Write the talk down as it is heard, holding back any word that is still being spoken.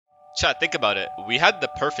Chat, think about it. We had the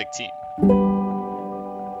perfect team.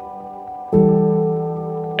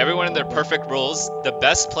 Everyone in their perfect roles, the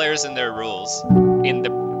best players in their roles, in the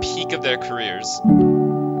peak of their careers.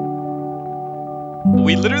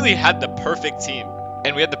 We literally had the perfect team.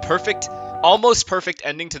 And we had the perfect, almost perfect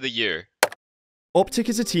ending to the year. OpTic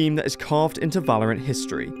is a team that is carved into Valorant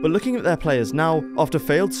history, but looking at their players now, after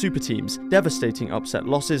failed super teams, devastating upset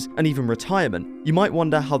losses, and even retirement, you might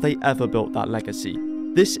wonder how they ever built that legacy.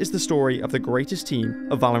 This is the story of the greatest team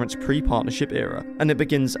of Valorant's pre-partnership era, and it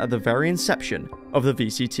begins at the very inception of the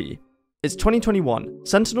VCT. It's 2021,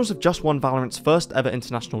 Sentinels have just won Valorant's first ever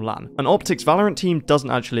international LAN, and OpTic's Valorant team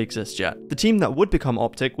doesn't actually exist yet. The team that would become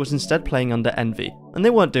OpTic was instead playing under Envy, and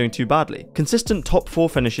they weren't doing too badly. Consistent top 4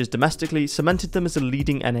 finishes domestically cemented them as a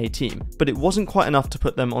leading NA team, but it wasn't quite enough to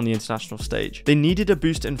put them on the international stage. They needed a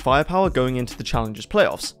boost in firepower going into the Challengers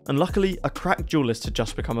playoffs, and luckily a cracked duelist had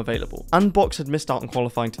just become available. And Box had missed out on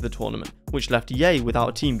qualifying to the tournament, which left Ye without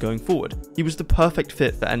a team going forward. He was the perfect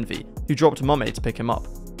fit for Envy, who dropped Mame to pick him up.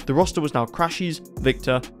 The roster was now Crashies,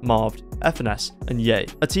 Victor, Marved, fenis, and Ye,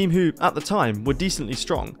 a team who, at the time, were decently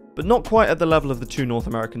strong, but not quite at the level of the two North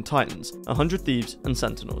American titans, 100 Thieves and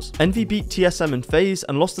Sentinels. Envy beat TSM and FaZe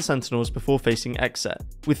and lost the Sentinels before facing XSET.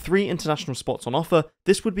 With 3 international spots on offer,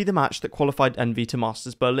 this would be the match that qualified Envy to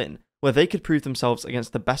Masters Berlin, where they could prove themselves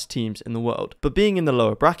against the best teams in the world. But being in the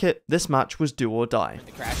lower bracket, this match was do or die.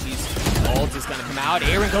 Ult is gonna come out.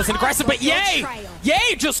 Aaron goes in aggressive, but Ye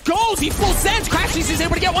just goes. He full sends. Crashies is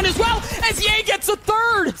able to get one as well as Ye gets a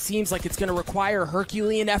third. Seems like it's gonna require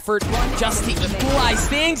Herculean effort just to equalize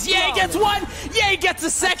things. Ye gets one. Ye gets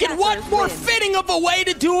a second. What more fitting of a way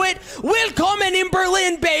to do it? Willkommen in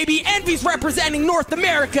Berlin, baby. Envy's representing North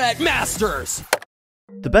America at Masters.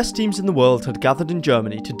 The best teams in the world had gathered in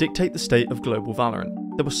Germany to dictate the state of global Valorant.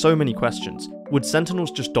 There were so many questions. Would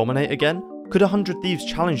Sentinels just dominate again? Could 100 Thieves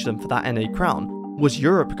challenge them for that NA crown? Was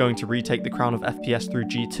Europe going to retake the crown of FPS through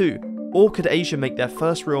G2? Or could Asia make their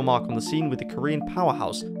first real mark on the scene with the Korean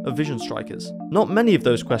powerhouse of Vision Strikers? Not many of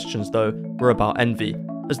those questions, though, were about Envy.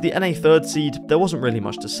 As the NA 3rd seed, there wasn't really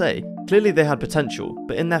much to say. Clearly they had potential,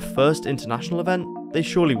 but in their first international event, they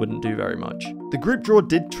surely wouldn't do very much. The group draw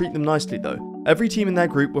did treat them nicely, though. Every team in their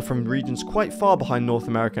group were from regions quite far behind North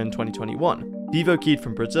America in 2021. Vivo Keyed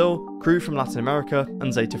from Brazil, Crew from Latin America,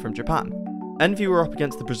 and Zeta from Japan. Envy were up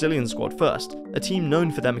against the Brazilian squad first, a team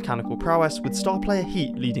known for their mechanical prowess with star player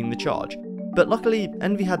Heat leading the charge. But luckily,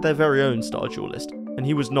 Envy had their very own star duelist, and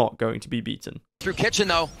he was not going to be beaten. Through Kitchen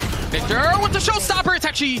though. Victor with the showstopper. It's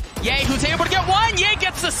actually Ye who's able to get one. Ye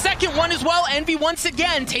gets the second one as well. Envy once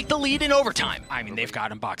again take the lead in overtime. I mean, they've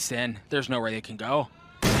got him boxed in. There's nowhere they can go.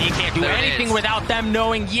 He can't do anything without them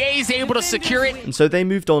knowing Ye's able to secure it. And so they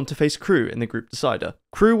moved on to face Crew in the group decider.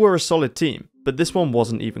 Crew were a solid team, but this one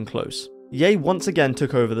wasn't even close. Ye once again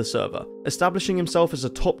took over the server, establishing himself as a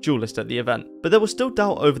top duelist at the event, but there was still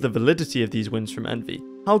doubt over the validity of these wins from Envy.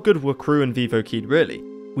 How good were Crew and Vivo Keyed really?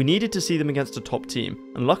 We needed to see them against a top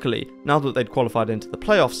team, and luckily, now that they'd qualified into the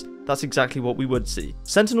playoffs, that's exactly what we would see.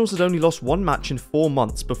 Sentinels had only lost 1 match in 4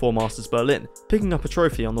 months before Masters Berlin, picking up a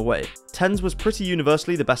trophy on the way. TenZ was pretty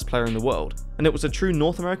universally the best player in the world, and it was a true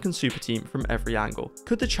North American super team from every angle.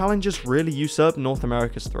 Could the Challengers really usurp North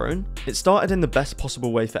America's throne? It started in the best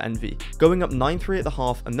possible way for Envy, going up 9-3 at the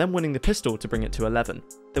half and then winning the pistol to bring it to 11.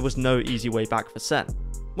 There was no easy way back for Sen.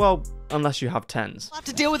 Well, unless you have TenZ. Have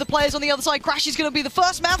to deal with the players on the other side. Crash is going to be the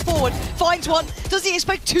first man forward. Finds one. Does he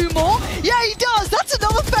expect 2 more? Yeah, he does. That's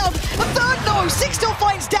another found. A third, no. 6 still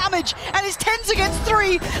finds damage. And it's TenZ against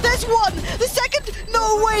 3. There's 1. The second,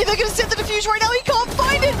 no way. They're going to set the defuse right now. He can't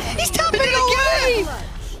find it. He's tapping it away.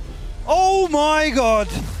 Oh my god.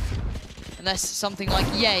 Unless something like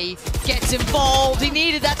Ye gets involved. He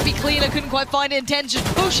needed that to be cleaner. Couldn't quite find it. And TenZ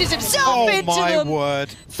just pushes himself into them. Oh my word.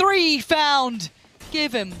 3 found.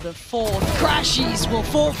 Give him the 4th. Crashies will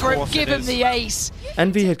fall for him. Give him the ace.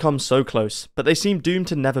 Envy had come so close, but they seemed doomed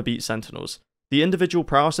to never beat Sentinels. The individual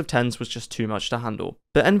prowess of TenZ was just too much to handle.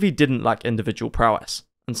 But Envy didn't lack individual prowess.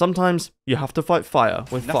 And sometimes, you have to fight fire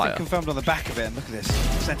with fire. Nothing confirmed on the back of it, and look at this.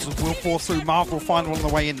 Sentinels will fall through. Marv will find one on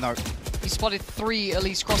the way in though. He spotted 3 at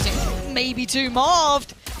least crossing. Maybe 2.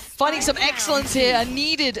 Marved finding some excellence here. A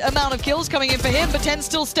needed amount of kills coming in for him, but TenZ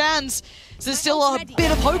still stands. So there's still a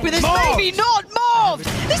bit of hope in this. Marv! Maybe not Marv!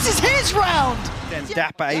 This is his round! Then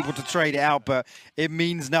Dapper able to trade it out, but it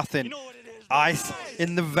means nothing. Ice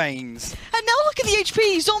in the veins. And now look at the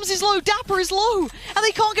HP. Zoms is low, Dapper is low. And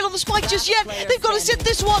they can't get on the spike just yet. They've got to sit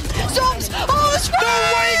this one. Zoms! Oh, the spike! No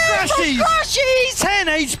way, Crashies! Crashies! 10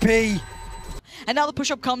 HP! And now the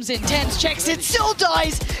push-up comes in. TenZ checks it, still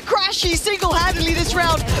dies. Crashy single-handedly this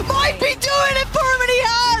round. Might be doing it for him, and he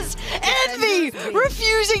has! Envy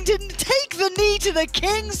refusing to take the knee to the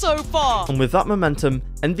king so far. And with that momentum,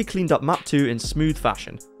 Envy cleaned up map 2 in smooth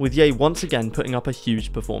fashion, with Ye once again putting up a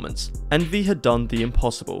huge performance. Envy had done the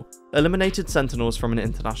impossible, eliminated Sentinels from an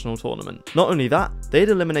international tournament. Not only that, they had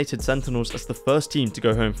eliminated Sentinels as the first team to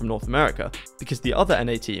go home from North America, because the other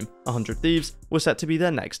NA team, 100 Thieves, were set to be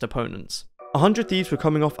their next opponents. 100 Thieves were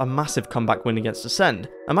coming off a massive comeback win against Ascend,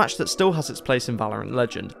 a match that still has its place in Valorant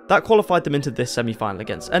legend. That qualified them into this semi-final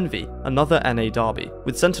against Envy, another NA derby.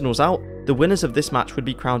 With Sentinels out, the winners of this match would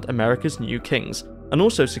be crowned America's new kings, and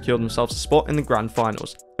also secured themselves a spot in the grand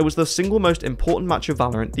finals. It was the single most important match of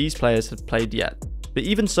Valorant these players had played yet. But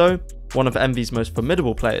even so, one of Envy's most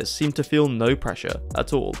formidable players seemed to feel no pressure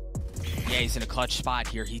at all. Yeah, he's in a clutch spot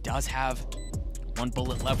here. He does have one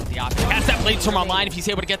bullet left with the OpTic. Has that blade storm online. If he's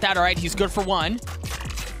able to get that, all right, he's good for one.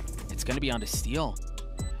 It's going to be on to steal.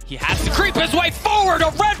 He has to creep his way forward.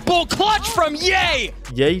 A Red Bull clutch from Ye.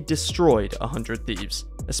 Ye destroyed 100 Thieves,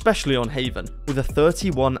 especially on Haven. With a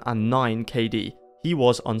 31 and 9 KD, he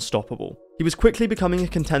was unstoppable. He was quickly becoming a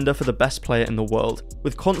contender for the best player in the world,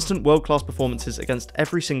 with constant world-class performances against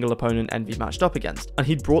every single opponent Envy matched up against, and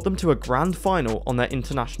he'd brought them to a grand final on their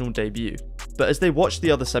international debut. But as they watched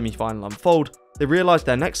the other semi-final unfold, they realised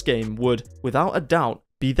their next game would, without a doubt,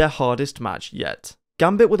 be their hardest match yet.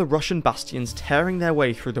 Gambit were the Russian Bastions tearing their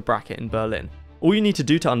way through the bracket in Berlin. All you need to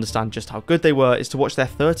do to understand just how good they were is to watch their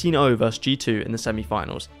 13-0 versus G2 in the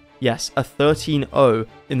semi-finals. Yes, a 13-0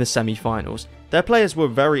 in the semi-finals. Their players were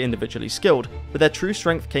very individually skilled, but their true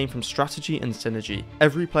strength came from strategy and synergy.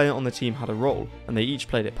 Every player on the team had a role, and they each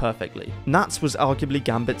played it perfectly. Nats was arguably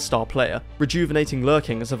Gambit's star player, rejuvenating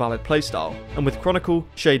lurking as a valid playstyle, and with Chronicle,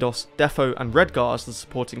 Shados, Defo, and Redgar as the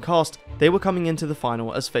supporting cast, they were coming into the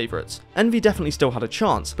final as favourites. Envy definitely still had a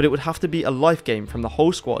chance, but it would have to be a life game from the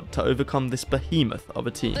whole squad to overcome this behemoth of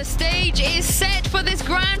a team. The stage is set for this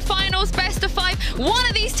grand finals best of 5. One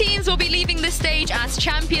of these teams will be leaving the stage as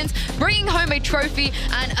champions, bringing home a trophy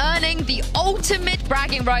and earning the ultimate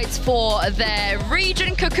bragging rights for their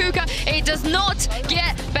region. Kakuka, it does not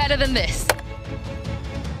get better than this.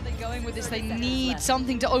 They're going with this. They need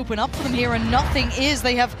something to open up for them here, and nothing is.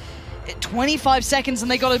 They have 25 seconds and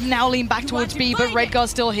they got to now lean back towards B, but Redgar's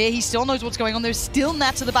still here. He still knows what's going on. There's still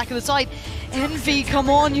Nats at the back of the side. Envy, come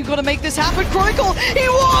on, you got to make this happen. Chronicle, he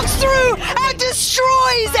walks through and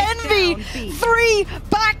destroys Envy. 3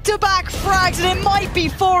 back-to-back frags, and it might be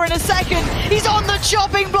 4 in a second. He's on the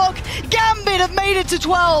chopping block. Gambit have made it to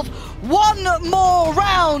 12. One more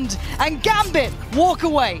round, and Gambit walk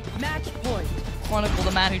away. Match point. Chronicle,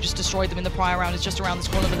 the man who just destroyed them in the prior round, is just around this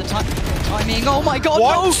corner for the timing. Oh my god,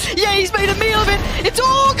 what? No! Yeah, he's made a meal of it! It's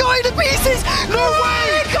all going to pieces! No way!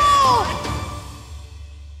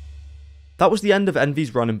 That was the end of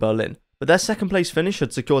Envy's run in Berlin, but their second place finish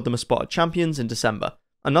had secured them a spot at Champions in December,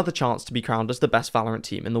 another chance to be crowned as the best Valorant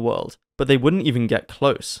team in the world. But they wouldn't even get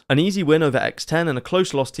close. An easy win over X10 and a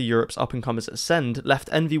close loss to Europe's up-and-comers Ascend left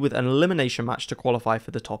Envy with an elimination match to qualify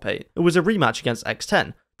for the top 8. It was a rematch against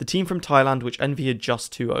X10, the team from Thailand which Envy had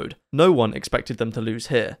just 2-0'd. No one expected them to lose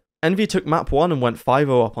here. Envy took map 1 and went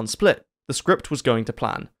 5-0 up on split. The script was going to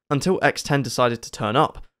plan, until X10 decided to turn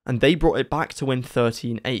up, and they brought it back to win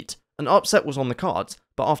 13-8. An upset was on the cards,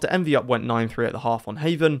 but after Envy up went 9-3 at the half on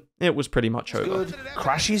Haven, it was pretty much over. Good.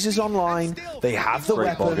 Crashes is online. They have the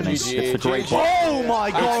weapon. It's a great Oh my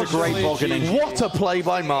god! It's a great bogganing. What a play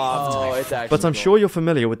by Marv. But I'm sure you're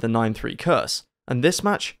familiar with the 9-3 curse, and this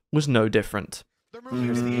match was no different.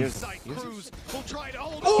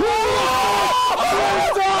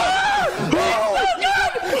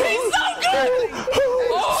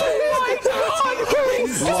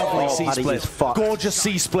 Lovely C-split. Gorgeous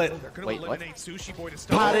C-split. Wait, what?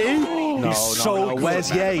 Paddy? No, He's so...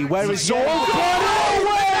 Where's Ye? Where is Ye?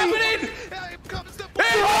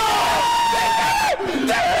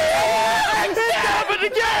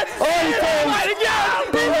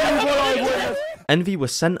 Envy were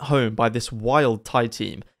sent home by this wild Thai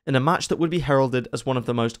team in a match that would be heralded as one of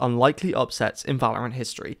the most unlikely upsets in Valorant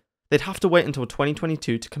history. They'd have to wait until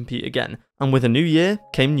 2022 to compete again, and with a new year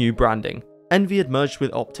came new branding. Envy had merged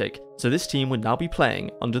with OpTic, so this team would now be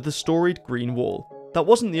playing under the storied green wall. That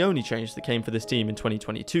wasn't the only change that came for this team in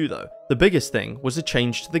 2022 though. The biggest thing was a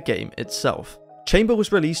change to the game itself. Chamber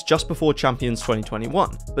was released just before Champions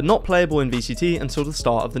 2021, but not playable in VCT until the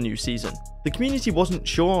start of the new season. The community wasn't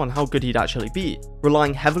sure on how good he'd actually be,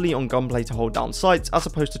 relying heavily on gunplay to hold down sights as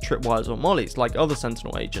opposed to tripwires or mollies like other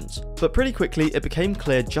Sentinel agents. But pretty quickly it became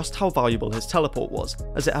clear just how valuable his teleport was,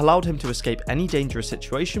 as it allowed him to escape any dangerous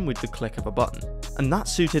situation with the click of a button. And that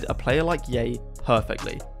suited a player like Ye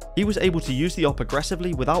perfectly. He was able to use the op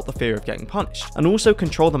aggressively without the fear of getting punished, and also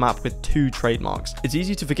control the map with 2 trademarks. It's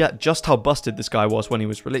easy to forget just how busted this guy was when he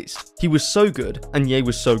was released. He was so good, and Ye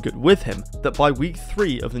was so good with him, that by week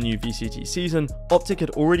 3 of the new VCT season, OpTic had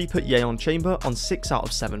already put Ye on Chamber on 6 out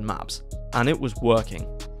of 7 maps. And it was working.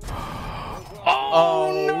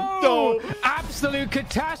 Oh no! Absolute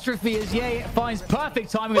catastrophe as Ye finds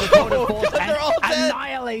perfect timing with the quarter force and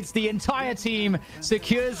annihilates the entire team,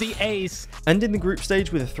 secures the ace. Ending the group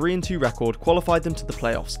stage with a 3-2 record qualified them to the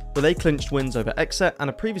playoffs, where they clinched wins over Xset and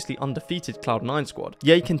a previously undefeated Cloud9 squad.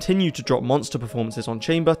 Ye continued to drop monster performances on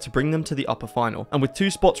Chamber to bring them to the upper final, and with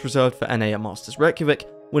 2 spots reserved for NA at Masters Reykjavik,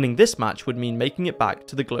 winning this match would mean making it back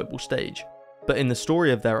to the global stage. But in the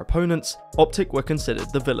story of their opponents, OpTic were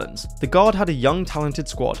considered the villains. The Guard had a young talented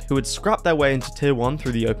squad who had scrapped their way into Tier 1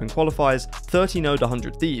 through the open qualifiers, 30-0'd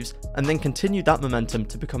 100 Thieves, and then continued that momentum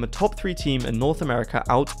to become a top 3 team in North America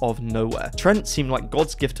out of nowhere. Trent seemed like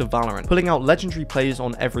God's gift to Valorant, pulling out legendary plays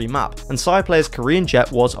on every map, and Sire Player's Korean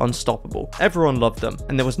Jet was unstoppable. Everyone loved them,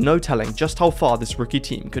 and there was no telling just how far this rookie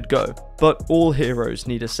team could go. But all heroes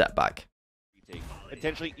need a setback.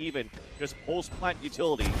 Potentially even just post-plant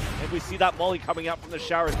utility. And we see that Molly coming out from the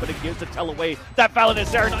showers, but it gives the tell away that Valorant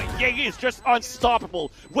is there. Ye is just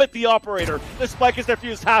unstoppable with the operator. The spike is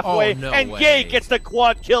defused halfway, and Ye gets the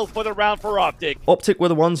quad kill for the round for OpTic. OpTic were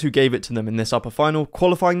the ones who gave it to them in this upper final,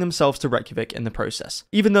 qualifying themselves to Reykjavik in the process.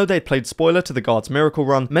 Even though they'd played spoiler to the Guard's miracle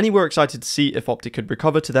run, many were excited to see if OpTic could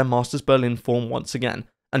recover to their Masters Berlin form once again,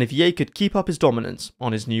 and if Ye could keep up his dominance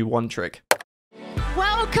on his new one trick.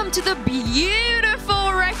 Welcome to the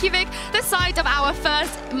beautiful Reykjavik, the site of our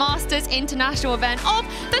first Masters International event of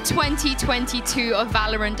the 2022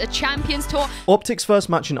 Valorant Champions Tour. OpTic's first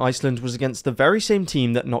match in Iceland was against the very same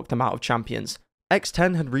team that knocked them out of Champions.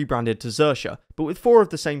 X10 had rebranded to Xerxia, but with 4 of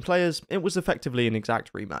the same players, it was effectively an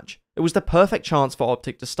exact rematch. It was the perfect chance for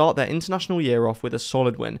OpTic to start their international year off with a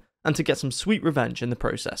solid win, and to get some sweet revenge in the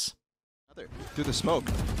process. Through the smoke.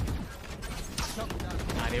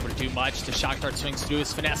 Not able to do much. The shock dart swings through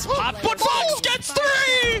his finesse pop, but Fox gets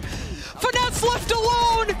 3! Finesse left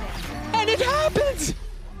alone, and it happens!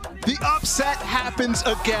 The upset happens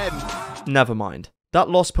again. Never mind. That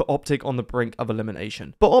loss put OpTic on the brink of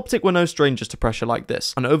elimination. But OpTic were no strangers to pressure like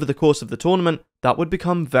this, and over the course of the tournament, that would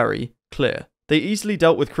become very clear. They easily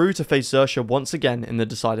dealt with Crew to face Xerxia once again in the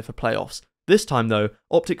decider for playoffs. This time though,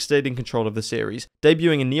 OpTic stayed in control of the series,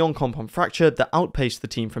 debuting a Neon Comp on Fracture that outpaced the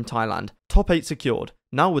team from Thailand. Top 8 secured,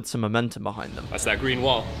 now with some momentum behind them. That's that green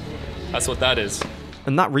wall. That's what that is.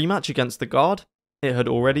 And that rematch against the Guard? It had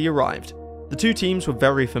already arrived. The 2 teams were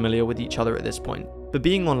very familiar with each other at this point, but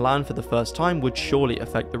being on LAN for the first time would surely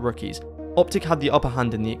affect the rookies. OpTic had the upper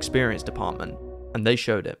hand in the experience department, and they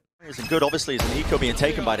showed it. Isn't good, obviously, as an eco being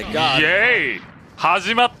taken by the Guard. Yay!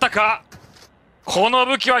 始まったか! この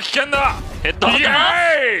武器は危険だ!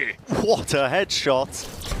 Yay! What a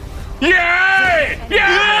headshot! Yay!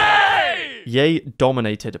 Yay! Ye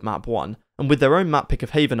dominated map 1, and with their own map pick of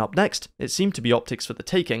Haven up next, it seemed to be OpTic's for the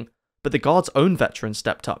taking, but the Guard's own veteran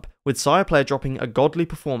stepped up, with Sire Player dropping a godly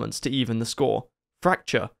performance to even the score.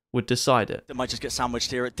 Fracture would decide it. They might just get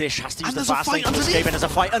sandwiched here at Dish, has to use the fast link to escape, and there's a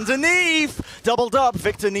fight underneath! Doubled up,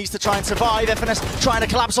 Victor needs to try and survive, FNS trying to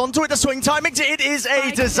collapse onto it, the swing timing, it is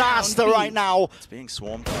a disaster right now! It's being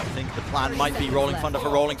swarmed, I think the plan might be Rolling Thunder for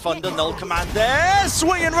Rolling Thunder, null command there,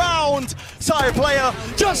 swinging round! Sire Player,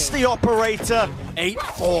 just the operator,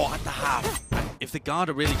 8-4 at the half. If the Guard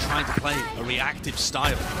are really trying to play a reactive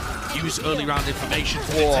style, use early round information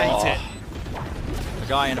to dictate it. A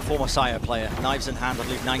guy and a former Sire player, knives in hand, I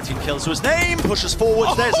believe 19 kills to his name, pushes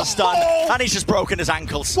forwards, there's a stun, and he's just broken his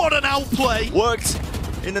ankles. What an outplay! Worked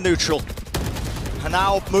in the neutral. And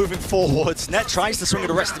now moving forwards, Net tries to swing with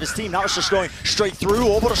the rest of his team, now it's just going straight through,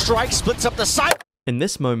 orbital strike, splits up the side. In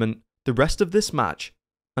this moment, the rest of this match,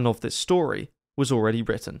 and of this story, was already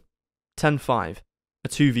written. 10-5, a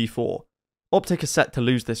 2v4. OpTic is set to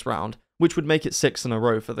lose this round, which would make it 6 in a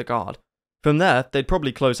row for the Guard. From there, they'd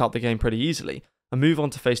probably close out the game pretty easily, and move on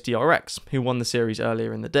to face DRX, who won the series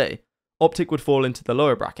earlier in the day. OpTic would fall into the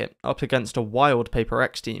lower bracket, up against a wild Paper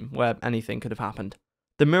X team, where anything could have happened.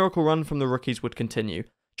 The miracle run from the rookies would continue,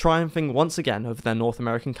 triumphing once again over their North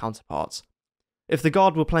American counterparts. If the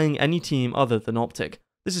Guard were playing any team other than OpTic,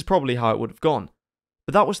 this is probably how it would have gone.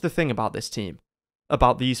 But that was the thing about this team.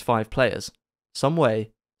 About these 5 players. Some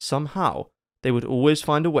way, somehow, they would always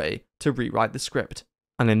find a way to rewrite the script.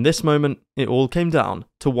 And in this moment, it all came down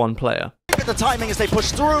to one player. Look at the timing as they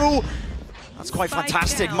push through. That's quite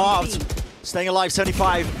fantastic. Marv staying alive,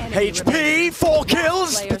 75 HP, 4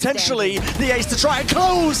 kills, potentially the ace to try and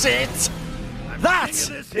close it. That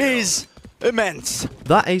is immense.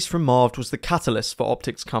 That ace from Marved was the catalyst for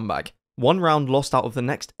OpTic's comeback. One round lost out of the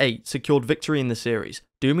next 8 secured victory in the series,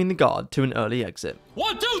 dooming the Guard to an early exit.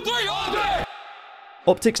 1, 2, 3, all day!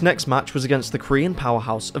 OpTic's next match was against the Korean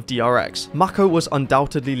powerhouse of DRX. Mako was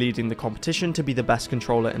undoubtedly leading the competition to be the best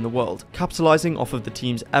controller in the world, capitalizing off of the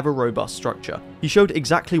team's ever-robust structure. He showed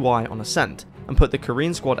exactly why on Ascent, and put the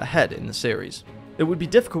Korean squad ahead in the series. It would be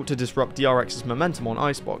difficult to disrupt DRX's momentum on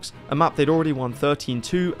Icebox, a map they'd already won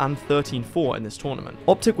 13-2 and 13-4 in this tournament.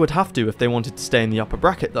 OpTic would have to if they wanted to stay in the upper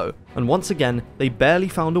bracket though, and once again, they barely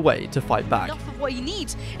found a way to fight back. Enough of what he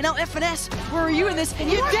needs, and now FNS, where are you in this?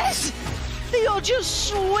 You're dead! They are just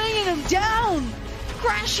swinging him down!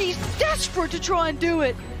 Crashy's desperate to try and do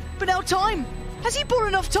it, but now time! Has he bought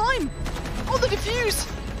enough time? On the defuse!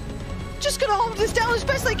 Just gonna hold this down as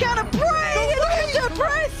best they can and pray and hold their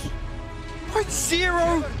breath!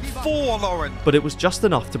 0-4, Lauren. But it was just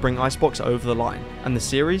enough to bring Icebox over the line, and the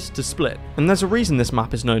series to split. And there's a reason this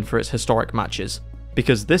map is known for its historic matches,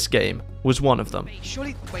 because this game was one of them.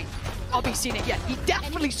 Surely, wait, RB seen it, yeah, he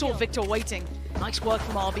definitely saw Victor waiting. Nice work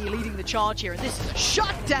from RB leading the charge here, and this is a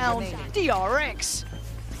shutdown DRX.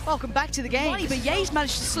 Welcome back to the game. But Ye's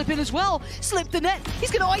managed to slip in as well. Slip the net.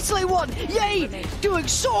 He's going to isolate one. Ye doing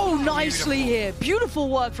so nicely here. Beautiful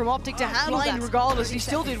work from OpTic to handle that regardless. He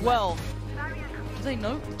still did well. Do they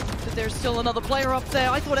know that there's still another player up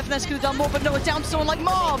there? I thought FNS could have done more, but no, it's down to someone like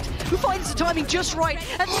Marved, who finds the timing just right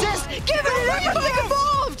and says, give it everything at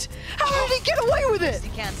Marved! How did he get away with it? He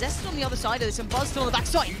can. Zest is on the other side of this, and Buzz still on the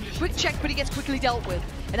backside. Quick check, but he gets quickly dealt with.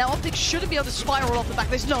 And now OpTic shouldn't be able to spiral off the back.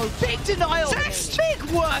 There's no big denial. Zest! Big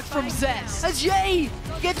work from Zest. As Ye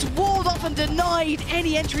gets walled off and denied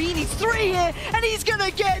any entry. He needs 3 here, and he's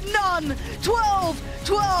gonna get none.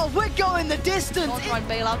 12, we're going the distance. He'll try and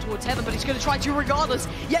bail out towards heaven, but he's gonna try to regardless.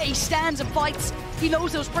 Yeah, he stands and fights. He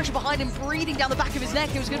knows there was pressure behind him, breathing down the back of his neck.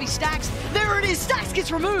 It was gonna be Stacks. There it is, Stacks gets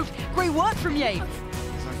removed. Great work from Ye.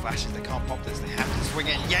 There's no flashes, they can't pop this, they have to swing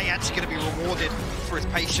it. And Ye actually gonna be rewarded for his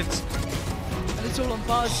patience. And it's all on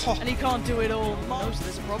Buzz, and he can't do it all. He knows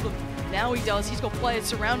there's a problem. Now he does. He's got players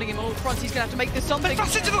surrounding him all front. He's gonna have to make this something.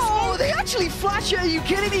 Oh, they actually flash it. Are you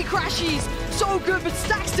kidding me? Crashies. So good, but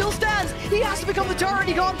Stack still stands. He has to become the turret.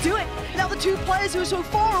 He can't do it. Now the 2 players who are so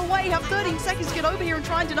far away have 13 seconds to get over here and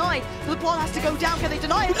try and deny. The plot has to go down. Can they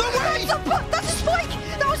deny it? No way! That's a spike.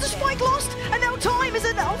 That was a spike lost. And now time is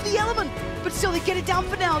of the element. But still, they get it down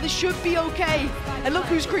for now. This should be okay. And look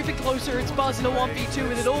who's creeping closer. It's Buzz in a 1v2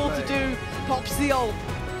 with it all to do. Pops the ult.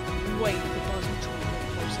 Wait for Buzz to try and get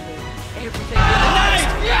closer there. Everything.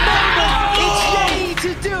 It's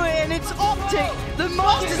Ye to do it, and it's OpTic, the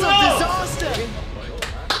masters of disaster.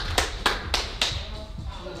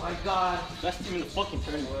 Oh my god. Best team in the fucking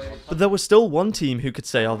tournament. But there was still one team who could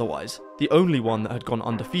say otherwise, the only one that had gone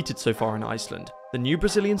undefeated so far in Iceland, the new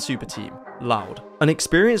Brazilian super team, Loud. An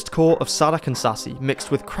experienced core of Sadak and Sassy mixed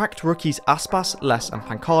with cracked rookies Aspas, Les and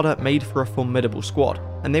Pancada made for a formidable squad,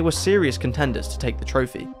 and they were serious contenders to take the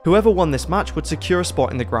trophy. Whoever won this match would secure a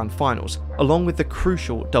spot in the grand finals, along with the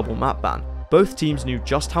crucial double map ban. Both teams knew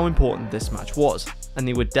just how important this match was, and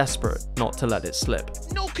they were desperate not to let it slip.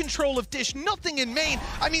 No control of Dish, nothing in main.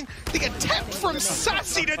 I mean, the attempt from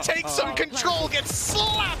Sassy to take some control gets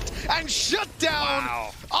slapped and shut down.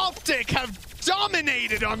 Wow. OpTic have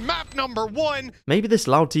dominated on map number 1. Maybe this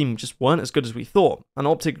Loud team just weren't as good as we thought, and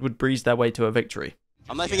OpTic would breeze their way to a victory.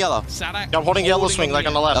 I'm knifing yellow. Yeah, I'm holding yellow swing, like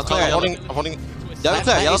on the left. I'm holding... Yellow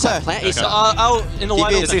clear, yellow clear. Out in the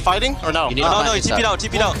wide. Is he fighting or no? No, he TP'd out,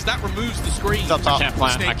 Because that removes the screen. Up top.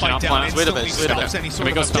 I cannot plant. Wait a bit. Can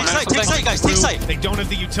we go take sight, guys, take sight. They don't have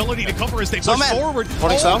the utility to cover as they push forward.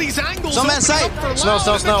 All these angles. Some man sight. Snow.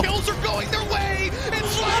 The kills are going their way.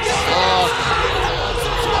 It's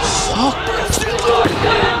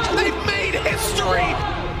They've made history.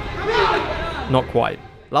 Not quite.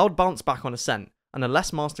 Loud bounced back on Ascent, and a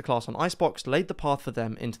less masterclass on Icebox laid the path for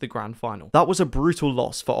them into the grand final. That was a brutal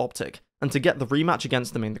loss for OpTic, and to get the rematch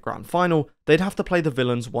against them in the grand final, they'd have to play the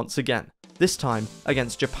villains once again, this time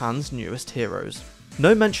against Japan's newest heroes.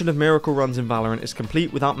 No mention of miracle runs in Valorant is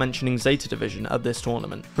complete without mentioning Zeta Division at this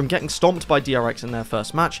tournament, from getting stomped by DRX in their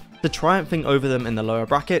first match, to triumphing over them in the lower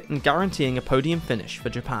bracket and guaranteeing a podium finish for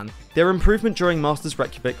Japan. Their improvement during Masters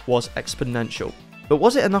Reykjavik was exponential, but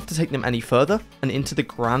was it enough to take them any further and into the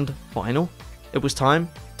grand final? It was time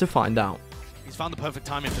to find out. He's found the perfect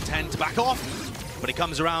timing for 10 to back off, but he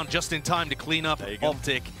comes around just in time to clean up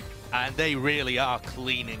OpTic, and they really are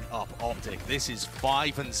cleaning up OpTic. This is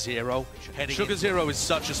 5-0. Sugar Zero is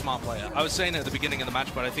such a smart player. I was saying it at the beginning of the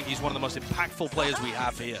match, but I think he's one of the most impactful players we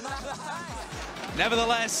have here.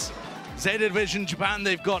 Nevertheless, Zeta Division Japan,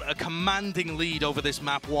 they've got a commanding lead over this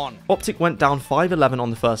map 1. OpTic went down 5-11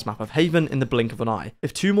 on the first map of Haven in the blink of an eye.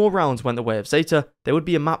 If 2 more rounds went the way of Zeta, they would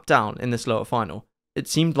be a map down in this lower final. It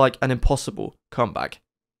seemed like an impossible comeback.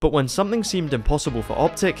 But when something seemed impossible for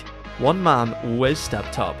OpTic, one man always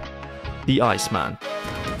stepped up. The Iceman.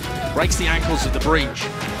 Breaks the ankles of the breach.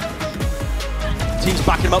 Team's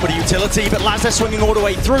backing him up with a utility, but Lazar swinging all the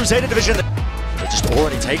way through. Zeta Division, they're just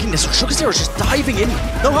already taking this. Sugar Zero's just diving in.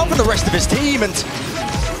 No help from the rest of his team, and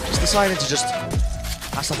just deciding to just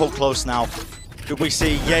pass the hold close now. Could we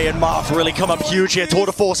see Ye and Marv really come up huge here? Tour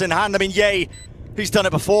de force in hand. I mean, Ye, he's done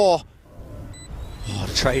it before. Oh,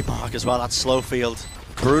 the trademark as well, that's slow field.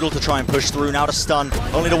 Brutal to try and push through, now to stun.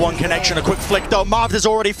 Only the one connection, a quick flick though. Marv is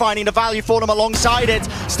already finding the value for them alongside it.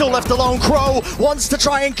 Still left alone, Crow wants to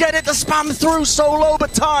try and get it. The spam through so low,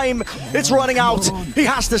 but time, it's running out. He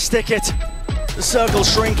has to stick it. The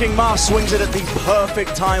circle's shrinking, Marv swings it at the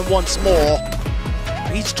perfect time once more.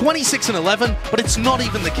 He's 26 and 11, but it's not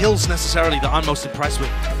even the kills necessarily that I'm most impressed with.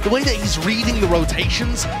 The way that he's reading the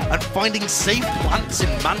rotations and finding safe plants in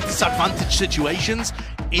man disadvantaged situations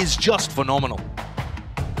is just phenomenal.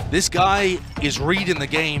 This guy is reading the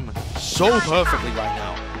game so perfectly right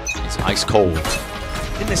now. It's ice cold.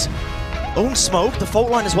 In this own smoke, the fault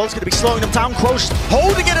line as well is going to be slowing them down. Crow's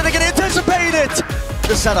holding it and they can anticipate it.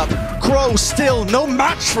 The setup. Crow still no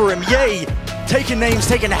match for him. Yay. Taking names,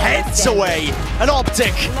 taking heads away. And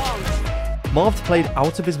OpTic. Marv played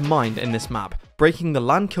out of his mind in this map, breaking the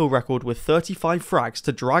land kill record with 35 frags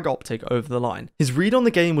to drag OpTic over the line. His read on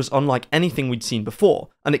the game was unlike anything we'd seen before,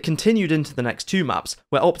 and it continued into the next 2 maps,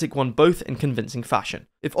 where OpTic won both in convincing fashion.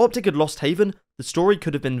 If OpTic had lost Haven, the story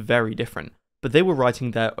could have been very different, but they were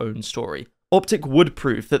writing their own story. OpTic would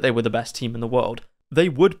prove that they were the best team in the world. They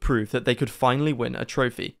would prove that they could finally win a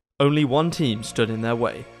trophy. Only one team stood in their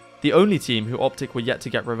way. The only team who OpTic were yet to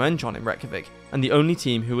get revenge on in Reykjavik, and the only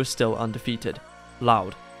team who was still undefeated.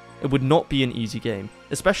 Loud. It would not be an easy game,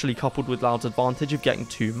 especially coupled with Loud's advantage of getting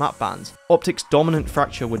 2 map bans. OpTic's dominant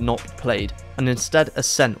fracture would not be played, and instead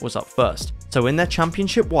Ascent was up first. So in their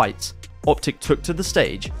championship whites, OpTic took to the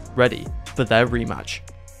stage, ready for their rematch.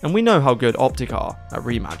 And we know how good OpTic are at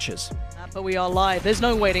rematches. But we are live, there's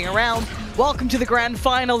no waiting around. Welcome to the grand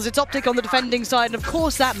finals. It's OpTic on the defending side, and of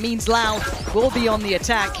course that means Loud will be on the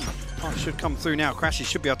attack. Oh, should come through now. Crashy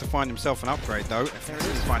should be able to find himself an upgrade though. If he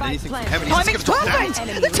doesn't find anything from Heaven, Timing's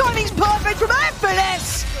perfect! The timing's perfect from fenis!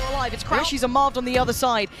 Still alive, it's Crashy's and Marv on the other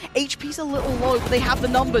side. HP's a little low, but they have the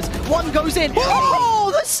numbers. One goes in.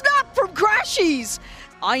 Oh, the snap from Crashy's!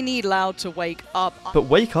 I need Loud to wake up. But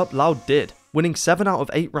wake up Loud did, winning 7 out of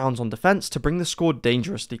 8 rounds on defense to bring the score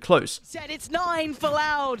dangerously close. Said it's 9 for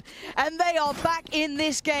Loud, and they are back in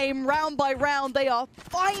this game round by round. They are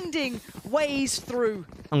finding ways through.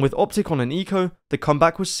 And with OpTic on an eco, the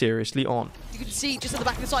comeback was seriously on. You can see just at the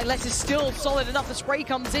back of the side, Les is still solid enough. The spray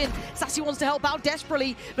comes in. Sassy wants to help out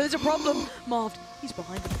desperately, but there's a problem. Marv, he's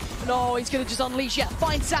behind him. No, he's going to just unleash. Yeah,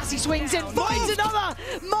 finds Sassy, swings in, finds another.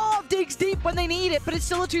 Marv digs deep when they need it, but it's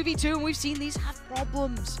still a 2v2, and we've seen these have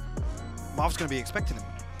problems. Marv's going to be expecting him.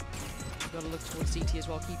 You've got to look towards CT as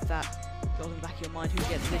well. Keep that goal in the back of your mind. Who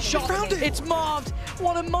gets this shot? It's Marv.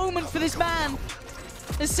 What a moment for this man.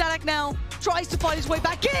 As Sadak now tries to find his way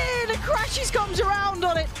back in, and Crashies comes around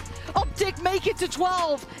on it. OpTic make it to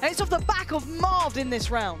 12, and it's off the back of Marv in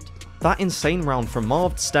this round. That insane round from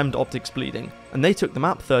Marv stemmed OpTic's bleeding, and they took the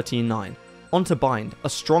map 13-9. On to Bind, a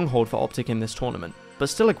stronghold for OpTic in this tournament, but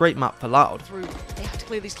still a great map for Loud. They have to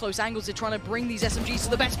clear these close angles. They're trying to bring these SMGs to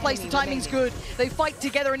the best place. The timing's good. They fight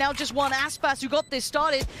together, and now just one Aspas who got this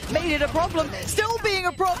started made it a problem. Still being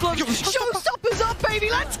a problem. Showstoppers up, baby.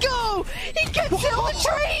 Let's go. He gets it on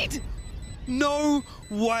the trade. No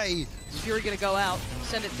way. Fury gonna go out,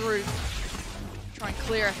 send it through. Try and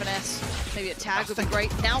clear FNS. Maybe a tag would be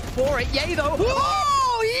great. Now for it. Yay though.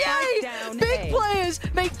 Oh, yay! Big players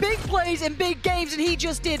make big plays in big games, and he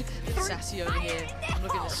just did. Sassy over here.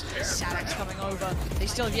 Look at this. Sadak's coming over. They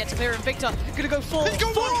still have yet to clear him. Victor gonna go full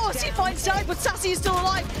force. He finds Sadak, but Sassy is still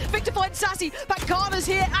alive. Victor finds Sassy. Pancada's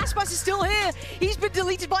here. Aspas is still here. He's been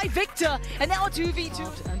deleted by Victor, and now a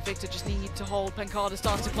 2v2. And Victor just needs to hold. Pancada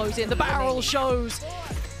starts to close in. The barrel shows.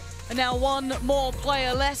 And now one more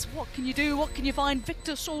player less. What can you do? What can you find?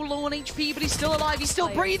 Victor so low on HP, but he's still alive. He's still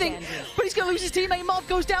breathing. But he's going to lose his teammate. Marv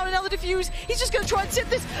goes down, and now the defuse. He's just going to try and sit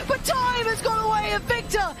this. But time has gone away, and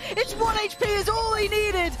Victor, it's 1 HP is all he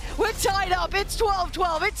needed. We're tied up. It's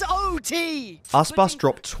 12-12. It's OT. Aspas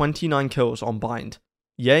dropped 29 kills on Bind.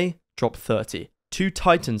 Ye dropped 30. 2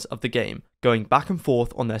 titans of the game going back and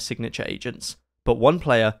forth on their signature agents. But one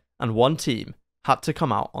player and one team had to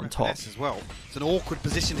come out on top. As well. It's an awkward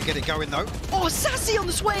position to get it going though. Oh, Sassy on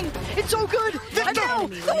the swing! It's so good! And now,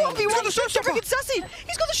 the 1v1 freaking Sassy!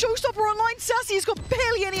 He's got the showstopper online. Sassy has got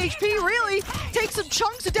barely any HP, really. Takes some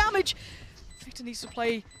chunks of damage. Victor needs to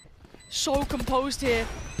play so composed here.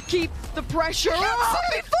 Keep the pressure up.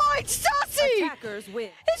 He finds Sassy!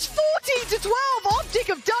 It's 14-12. OpTic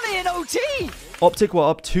have done it in OT. OpTic were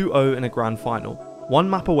up 2-0 in a grand final, one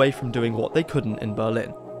map away from doing what they couldn't in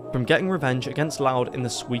Berlin, from getting revenge against Loud in the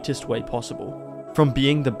sweetest way possible, from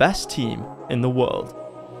being the best team in the world.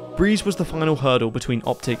 Breeze was the final hurdle between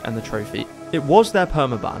OpTic and the trophy. It was their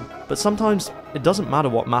permaban, but sometimes it doesn't matter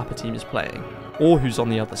what map a team is playing, or who's on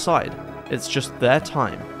the other side. It's just their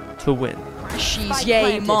time to win. She's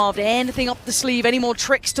yay, Marv. Anything up the sleeve, any more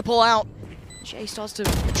tricks to pull out? Jay starts to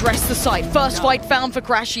address the site. First fight found for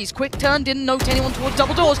Crashies. Quick turn, didn't note anyone towards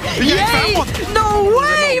double doors. Yay! No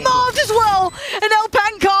way, Marv as well! And El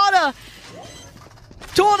Pancada.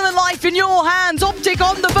 Tournament life in your hands. OpTic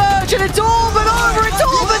on the verge, and it's all but over. It's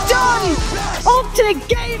all but done. OpTic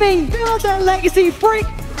Gaming, build their legacy brick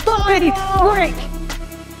by brick.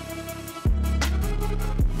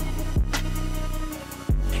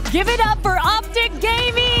 Give it up for OpTic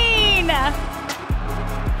Gaming!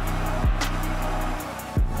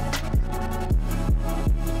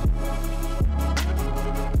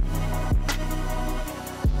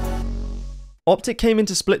 OpTic came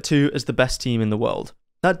into Split 2 as the best team in the world.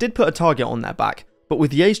 That did put a target on their back, but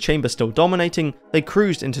with Ye's chamber still dominating, they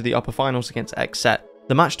cruised into the upper finals against XSET,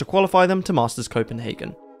 the match to qualify them to Masters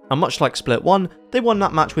Copenhagen. And much like Split 1, they won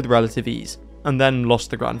that match with relative ease, and then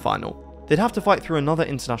lost the grand final. They'd have to fight through another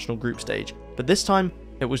international group stage, but this time,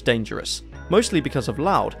 it was dangerous. Mostly because of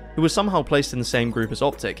Loud, who was somehow placed in the same group as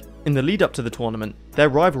OpTic. In the lead up to the tournament, their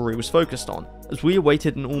rivalry was focused on, as we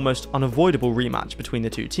awaited an almost unavoidable rematch between the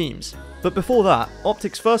two teams. But before that,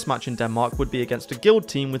 OpTic's first match in Denmark would be against a guild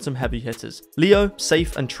team with some heavy hitters. Leo,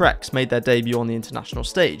 Safe and Trex made their debut on the international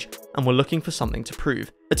stage, and were looking for something to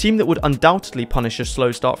prove. A team that would undoubtedly punish a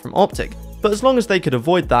slow start from OpTic, but as long as they could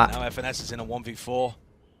avoid that... Now FNS is in a 1v4.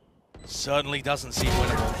 Certainly doesn't seem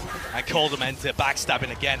winnable. And Coldham enter,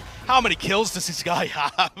 backstabbing again. How many kills does this guy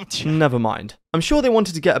have? Never mind. I'm sure they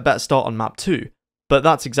wanted to get a better start on map 2, but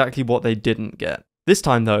that's exactly what they didn't get. This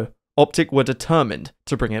time though, OpTic were determined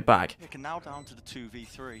to bring it back. Now down to the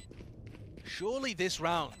 2v3. Surely this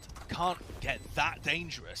round can't get that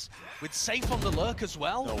dangerous. With Safe on the lurk as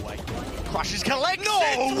well? No way. Crashes collects No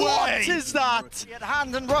it! way! What is that? Get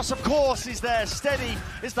hand, and Russ, of course, is there. Steady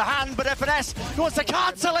is the hand, but FNS wants to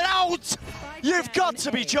cancel it out! You've got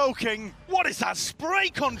to be joking! What is that spray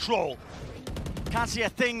control? Can't see a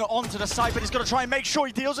thing onto the side, but he's got to try and make sure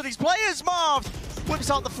he deals with these players, Marv!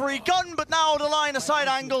 Whips out the free gun, but now the line of side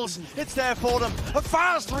angles, it's there for them. A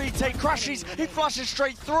fast retake, Crashies, he flashes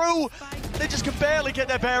straight through. They just can barely get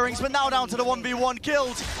their bearings, but now down to the 1v1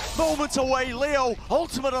 killed. Moments away, Leo,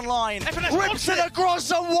 ultimate online, rips it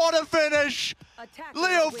across, and what a finish!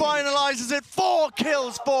 Leo finalizes it, 4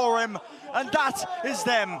 kills for him, and that is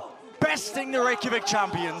them. Besting the Reykjavik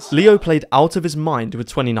champions. Leo played out of his mind with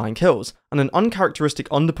 29 kills, and an uncharacteristic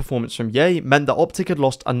underperformance from Ye meant that OpTic had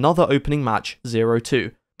lost another opening match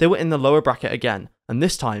 0-2. They were in the lower bracket again, and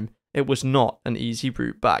this time, it was not an easy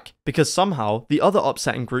route back, because somehow the other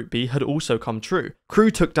upset in Group B had also come true. Crew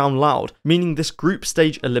took down Loud, meaning this group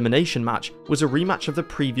stage elimination match was a rematch of the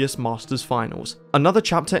previous Masters finals. Another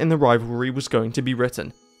chapter in the rivalry was going to be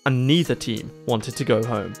written, and neither team wanted to go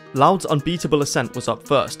home. Loud's unbeatable ascent was up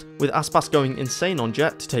first, with Aspas going insane on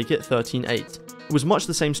Jet to take it 13-8. It was much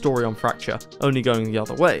the same story on Fracture, only going the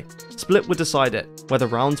other way. Split would decide it, where the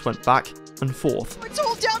rounds went back and forth. It's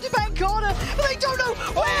all down to Pancada, but they don't know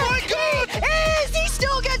where he is! He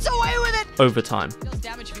still gets away with it! Overtime. Does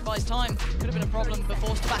damage if he buys time. Could have been a problem, but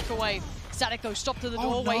forced to back away. Static though, stopped to the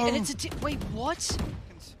doorway, and it's a wait, what?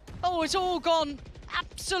 Oh, it's all gone.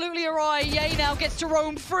 Absolutely awry. Ye now gets to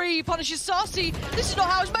roam free, punishes Sassy. This is not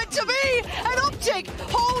how it's meant to be! And OpTic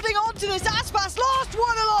holding on to this. Aspas, last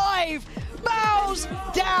one alive! Bows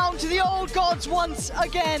down to the old gods once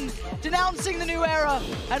again, denouncing the new era,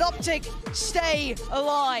 and OpTic stay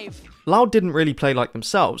alive. Loud didn't really play like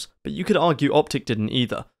themselves, but you could argue OpTic didn't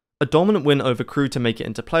either. A dominant win over Crew to make it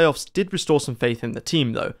into playoffs did restore some faith in the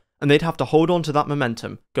team though, and they'd have to hold on to that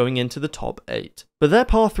momentum going into the top 8. But their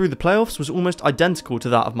path through the playoffs was almost identical to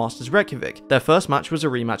that of Masters Reykjavik. Their first match was a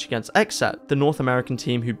rematch against Xset, the North American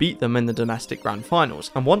team who beat them in the domestic grand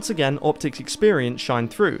finals, and once again OpTic's experience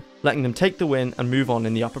shined through, letting them take the win and move on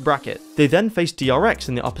in the upper bracket. They then faced DRX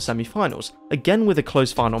in the upper semi-finals, again with a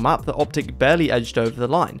close final map that OpTic barely edged over the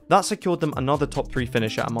line. That secured them another top 3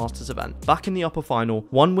 finish at a Masters event, back in the upper final,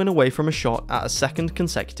 one win away from a shot at a second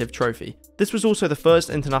consecutive trophy. This was also the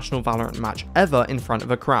first international Valorant match ever in front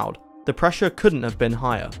of a crowd. The pressure couldn't have been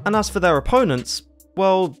higher. And as for their opponents,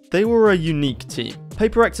 well, they were a unique team.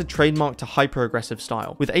 PaperX had trademarked a hyper-aggressive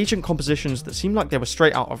style, with agent compositions that seemed like they were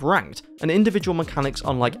straight out of Ranked, and individual mechanics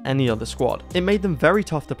unlike any other squad. It made them very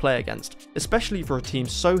tough to play against, especially for a team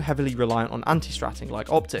so heavily reliant on anti-stratting like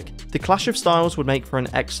OpTic. The clash of styles would make for an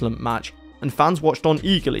excellent match, and fans watched on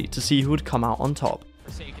eagerly to see who would come out on top.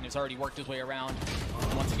 Forsaken has already worked his way around.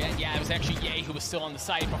 And once again, yeah, it was actually Ye who was still on the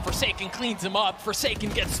side, but Forsaken cleans him up. Forsaken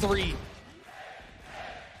gets 3.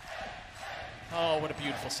 Oh, what a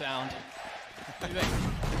beautiful sound. What do you think?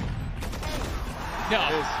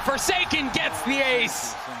 No, Forsaken gets the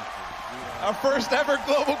ace. Our first ever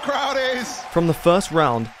global crowd ace. From the first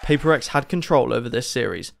round, PaperX had control over this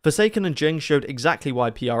series. Forsaken and Jing showed exactly why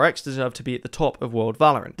PRX deserved to be at the top of World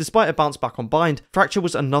Valorant. Despite a bounce back on Bind, Fracture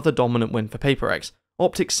was another dominant win for PaperX.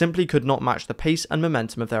 OpTic simply could not match the pace and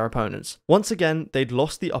momentum of their opponents. Once again, they'd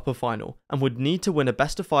lost the upper final, and would need to win a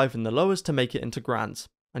best of 5 in the lowers to make it into Grands.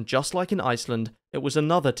 And just like in Iceland, it was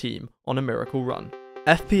another team on a miracle run.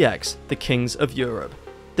 FPX, the kings of Europe.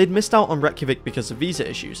 They'd missed out on Reykjavik because of visa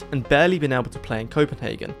issues, and barely been able to play in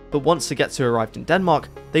Copenhagen, but once Sugetsu arrived in Denmark,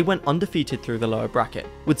 they went undefeated through the lower bracket,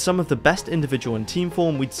 with some of the best individual and team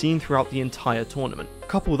form we'd seen throughout the entire tournament.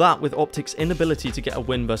 Couple that with OpTic's inability to get a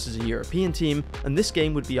win versus a European team, and this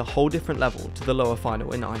game would be a whole different level to the lower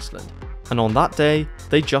final in Iceland. And on that day,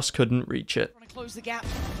 they just couldn't reach it. Close the gap,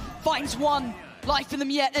 finds one. Life in them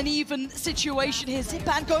yet, an even situation here.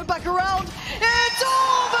 Zippan going back around. It's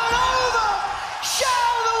all but over!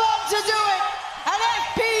 Shao the one to do it! And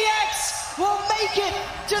FPX will make it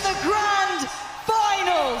to the Grand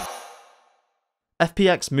Finals!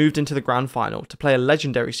 FPX moved into the Grand Final to play a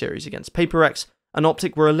legendary series against PaperX, and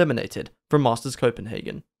OpTic were eliminated from Masters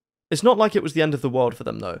Copenhagen. It's not like it was the end of the world for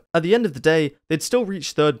them though. At the end of the day, they'd still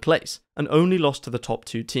reached 3rd place, and only lost to the top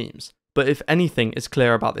 2 teams. But if anything is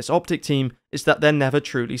clear about this OpTic team, it's that they're never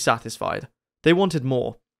truly satisfied. They wanted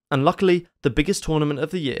more, and luckily, the biggest tournament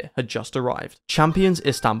of the year had just arrived. Champions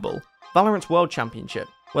Istanbul, Valorant's World Championship,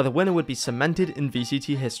 where the winner would be cemented in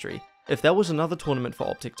VCT history. If there was another tournament for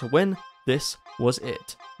OpTic to win, this was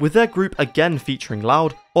it. With their group again featuring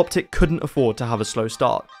Loud, OpTic couldn't afford to have a slow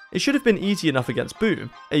start. It should have been easy enough against Boom,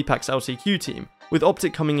 Apex LCQ team, with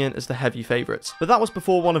OpTic coming in as the heavy favourites. But that was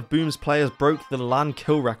before one of Boom's players broke the LAN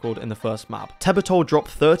kill record in the first map. Tebatol dropped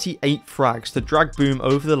 38 frags to drag Boom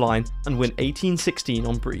over the line and win 18-16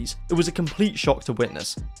 on Breeze. It was a complete shock to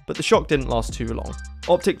witness, but the shock didn't last too long.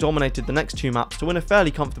 OpTic dominated the next 2 maps to win a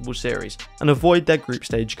fairly comfortable series and avoid their group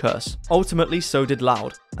stage curse. Ultimately, so did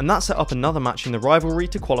Loud, and that set up another match in the rivalry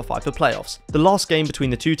to qualify for playoffs. The last game between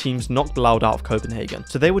the 2 teams knocked Loud out of Copenhagen,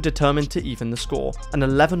 so they were determined to even the score. An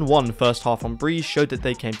 11-1 first half on Breeze showed that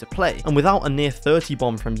they came to play, and without a near 30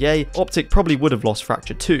 bomb from Ye, OpTic probably would have lost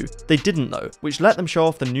Fracture too. They didn't though, which let them show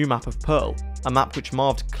off the new map of Pearl, a map which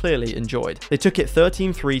Marved clearly enjoyed. They took it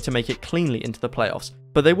 13-3 to make it cleanly into the playoffs,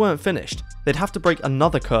 but they weren't finished. They'd have to break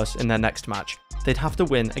another curse in their next match. They'd have to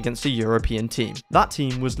win against a European team. That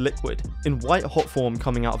team was Liquid, in white hot form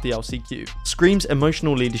coming out of the LCQ. Scream's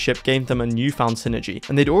emotional leadership gave them a newfound synergy,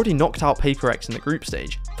 and they'd already knocked out PaperX in the group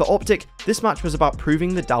stage. For OpTic, this match was about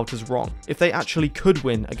proving the doubters wrong. If they actually could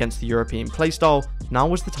win against the European playstyle, now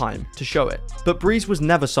was the time to show it. But Breeze was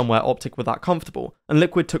never somewhere OpTic were that comfortable, and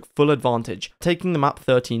Liquid took full advantage, taking the map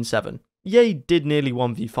 13-7. Ye did nearly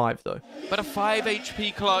 1v5 though. But a 5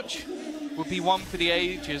 HP clutch would be one for the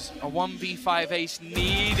ages. A 1v5 ace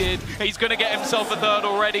needed. He's going to get himself a 3rd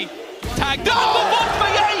already. Tagged down the one for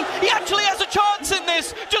Ye! He actually has a chance in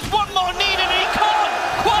this. Just one more needed and he can't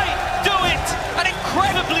quite do it. An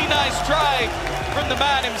incredibly nice try from the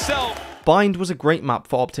man himself. Bind was a great map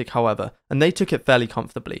for OpTic however, and they took it fairly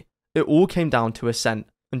comfortably. It all came down to Ascent,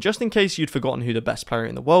 and just in case you'd forgotten who the best player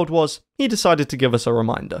in the world was, he decided to give us a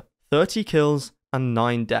reminder. 30 kills and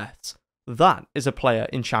 9 deaths. That is a player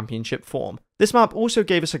in championship form. This map also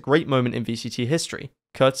gave us a great moment in VCT history,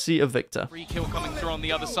 courtesy of Victor. Free kill coming through on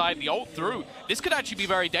the other side, the ult through. This could actually be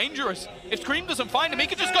very dangerous. If Scream doesn't find him, he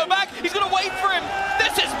could just go back. He's going to wait for him.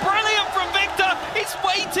 This is brilliant from Victor. He's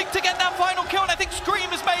waiting to get that final kill, and I think Scream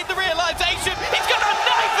has made the realization. He's going to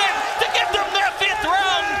knife him to give them their 5th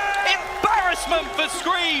round. Embarrassment for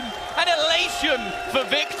Scream and elation celebration for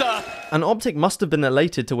Victor. And OpTic must have been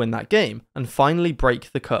elated to win that game and finally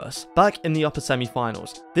break the curse. Back in the upper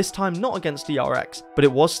semi-finals, this time not against DRX, but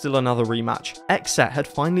it was still another rematch. XSET had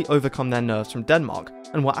finally overcome their nerves from Denmark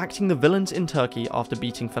and were acting the villains in Turkey after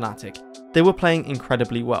beating Fnatic. They were playing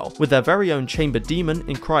incredibly well, with their very own Chamber Demon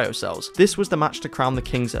in cryocells. This was the match to crown the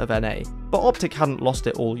kings of NA, but OpTic hadn't lost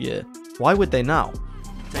it all year. Why would they now?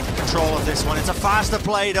 Taking control of this one. It's a faster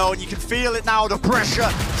play though, and you can feel it now, the pressure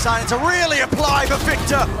starting to really apply for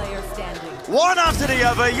Victor. One after the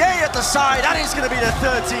other, Yay at the side, and it's going to be the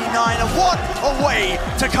 13-9, and what a way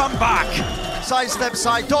to come back. Sidestep,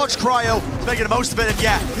 side dodge, cryo, he's making the most of it, and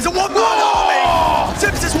yeah, he's a 1-1 army!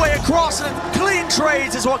 Tips his way across, and clean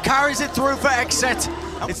trades is what carries it through for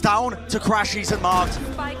XSET. It's down to Crashies and Marved.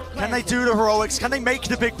 Can they do the heroics? Can they make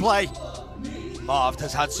the big play? Marved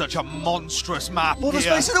has had such a monstrous map. All the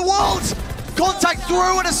space in the world! Contact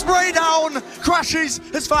through and a spray down!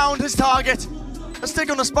 Crashies has found his target. A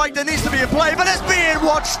stick on the spike, there needs to be a play, but it's being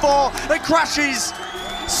watched for, and Crashies,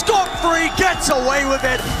 scot-free, gets away with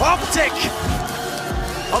it. OpTic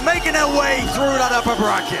are making their way through that upper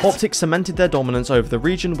bracket. OpTic cemented their dominance over the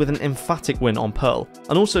region with an emphatic win on Pearl,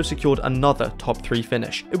 and also secured another top 3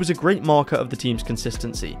 finish. It was a great marker of the team's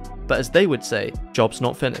consistency, but as they would say, job's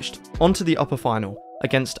not finished. On to the upper final,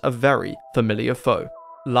 against a very familiar foe.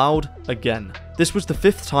 Loud again. This was the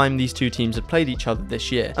 5th time these two teams had played each other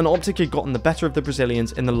this year, and OpTic had gotten the better of the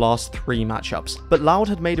Brazilians in the last 3 matchups. But Loud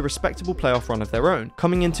had made a respectable playoff run of their own,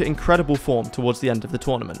 coming into incredible form towards the end of the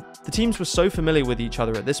tournament. The teams were so familiar with each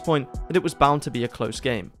other at this point that it was bound to be a close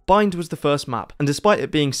game. Bind was the first map, and despite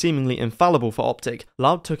it being seemingly infallible for OpTic,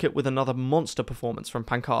 Loud took it with another monster performance from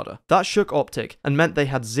Pancada. That shook OpTic and meant they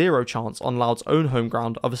had zero chance on Loud's own home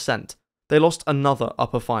ground of Ascent. They lost another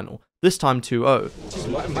upper final, this time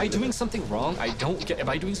 2-0. Am I doing something wrong? I don't get. Am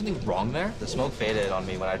I doing something wrong there? The smoke faded on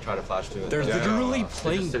me when I tried to flash through it. They're literally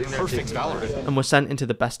playing perfect Valorant. And were sent into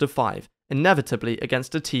the best of 5, inevitably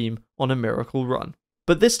against a team on a miracle run.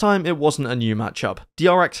 But this time it wasn't a new matchup.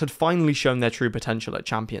 DRX had finally shown their true potential at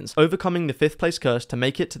Champions, overcoming the 5th place curse to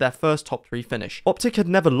make it to their first top 3 finish. OpTic had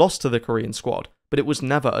never lost to the Korean squad, but it was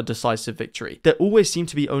never a decisive victory. There always seemed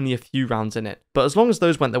to be only a few rounds in it, but as long as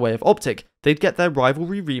those went the way of OpTic, they'd get their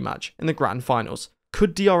rivalry rematch in the grand finals.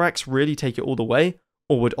 Could DRX really take it all the way,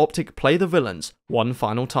 or would OpTic play the villains one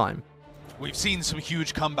final time? We've seen some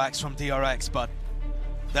huge comebacks from DRX, but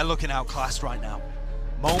they're looking outclassed right now.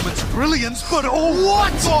 Moments of brilliance, but oh,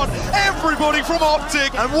 what on everybody from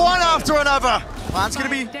OpTic! And one after another. Plan's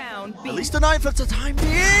going to be at least a 9th at the time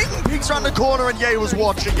being. Peeks around the corner, and Ye was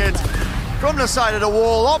watching it from the side of the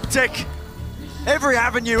wall. OpTic, every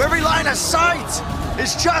avenue, every line of sight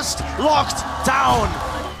is just locked down.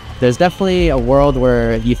 There's definitely a world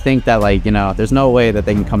where you think that, like, you know, there's no way that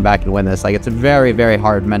they can come back and win this. Like, it's very, very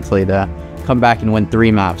hard mentally to come back and win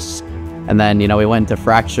 3 maps. And then, you know, we went to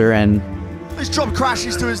Fracture and He's dropped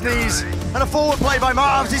Crashies to his knees, and a forward play by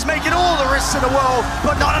Marvs. He's making all the risks in the world,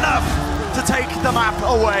 but not enough to take the map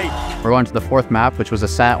away. we're going to the 4th map, which was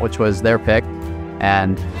Ascent, which was their pick.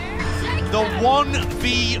 And the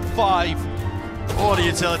 1v5. All the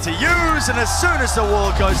utility used, and as soon as the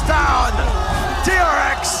wall goes down,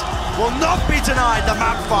 DRX will not be denied the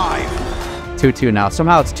map 5. 2-2 now.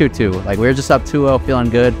 Somehow it's 2-2. Like, we were just up 2-0, feeling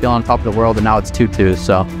good, feeling on top of the world, and now it's 2-2.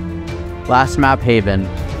 So, last map, Haven.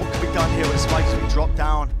 What can be done here with spikes being dropped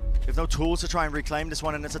down? We have no tools to try and reclaim this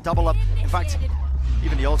one, and it's a double up. In fact,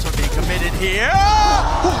 even the ultimate being committed here.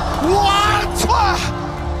 What?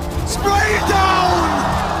 Spray down!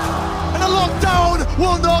 And a lockdown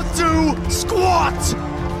will not do squat!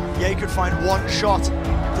 Ye could find one shot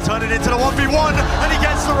to turn it into the 1v1, and he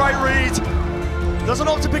gets the right read. Doesn't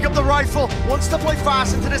opt to pick up the rifle, wants to play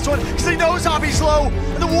fast into this one, because he knows Abby's low,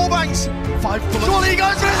 and the warbangs. 5 bullets. So he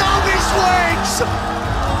goes for his Abby swings!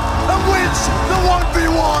 And wins the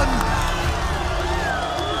 1v1!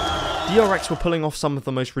 DRX were pulling off some of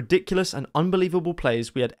the most ridiculous and unbelievable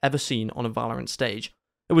plays we had ever seen on a Valorant stage.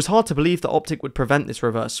 It was hard to believe that OpTic would prevent this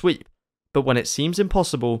reverse sweep, but when it seems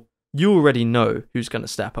impossible, you already know who's going to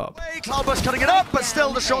step up. Cloudburst cutting it up, but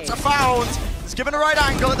still the shots are found. It's given a right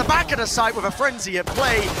angle at the back of the site with a frenzy at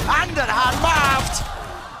play, and at hand Marved,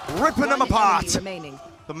 ripping them apart.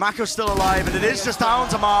 The Mako's still alive, and it is just down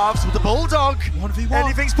to Marvs with the Bulldog. 1v1.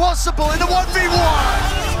 Anything's possible in the 1v1.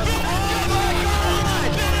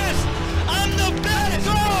 I'm the best!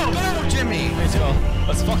 Go, Jimmy! Let's go.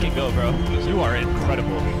 Let's fucking go, bro. You are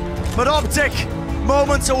incredible. But OpTic,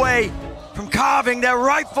 moments away from carving their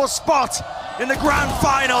rightful spot in the grand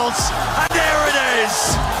finals, and there it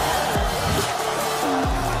is!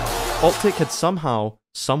 OpTic had somehow,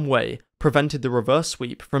 some way, prevented the reverse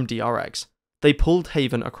sweep from DRX. They pulled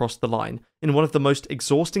Haven across the line, in one of the most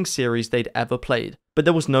exhausting series they'd ever played. But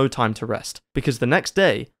there was no time to rest, because the next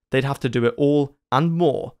day, they'd have to do it all and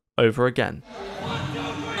more over again.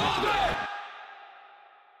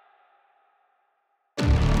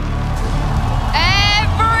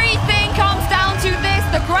 Everything comes down to this,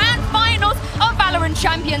 the grand finals of Valorant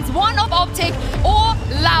Champions. One of OpTic or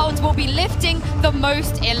Loud will be lifting the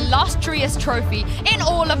most illustrious trophy in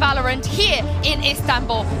all of Valorant here in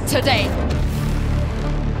Istanbul today.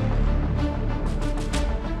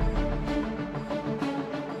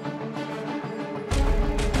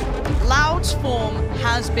 Loud's form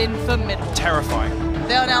has been formidable. Terrifying.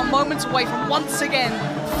 They are now moments away from once again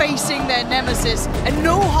facing their nemesis, and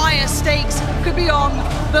no higher stakes could be on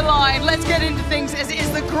the line. Let's get into things as it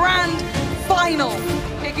is the grand final.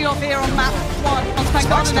 Kicking off here on map 1 on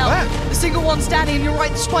Spike's now. The single one standing, and you're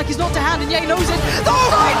right, the spike is not to hand, and Ye knows it. The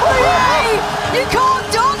fight for Ye! You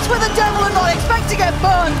can't dance with the devil and not expect to get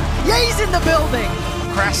burned. Ye's in the building.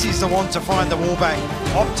 Crassy's the one to find the wallbang.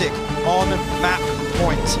 OpTic on map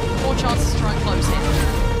point. More chances to try and close in.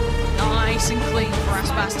 Nice and clean for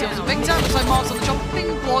Aspas. Steals a Victor. Looks like Mark's on the jumping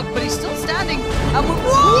block, but he's still standing. And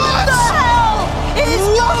what the hell is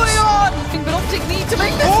going on? But OpTic need to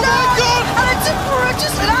make this stand. And it's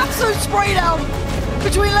just an absolute spray down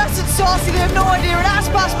between Les and Sarcy. They have no idea. And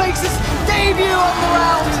Aspas makes his debut on the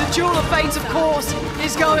round. The Duel of Fates, of course,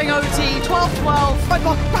 is going OT. 12-12. Right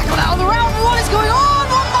back on out of the round. What is going on?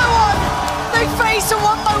 One by one. They face, and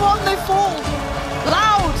one by one they fall.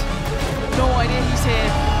 Loud. No idea he's here.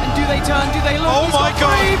 And do they turn? Do they look? Oh He's my got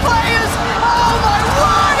God. 3 players. Oh my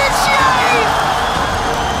word, it's Ye!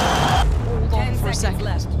 Hold on for a second.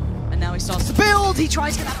 And now he starts to build. He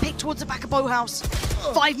tries to get that pick towards the back of Bowhouse.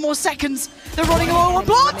 5 more seconds. They're running low on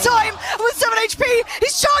block time. With 7 HP,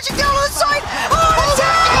 he's charging down on the side. Oh,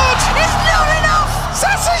 it's not enough.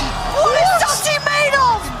 Sassy, what is Sassy made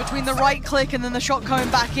of? Between the right click and then the shot coming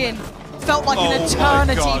back in. Felt like an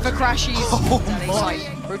eternity for Crashies.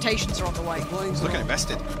 Rotations are on the way. He's looking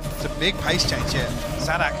invested. It's a big pace change here.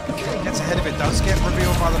 Sadak gets ahead of it, does get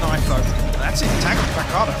revealed by the knife though. And that's it, tag with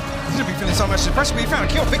Pancada. He's going to be feeling so much suppression, but he found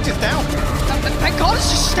a kill. Victor's down. Pancada's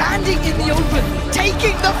just standing in the open,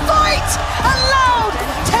 taking the fight! And Loud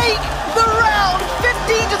take the round,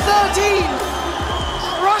 15-13.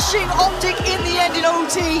 Crushing OpTic in the end in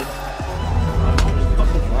OT.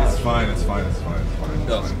 It's fine, it's fine, it's fine, it's fine.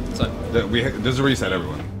 It's fine. There's a reset,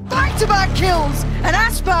 everyone. Back-to-back kills, and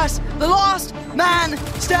Aspas, the last man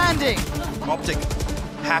standing. OpTic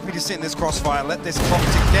happy to sit in this crossfire, let this clock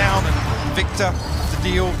tick down, and Victor to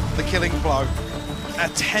deal the killing blow. A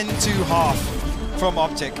 10-2 half from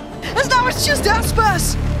OpTic. As now it's just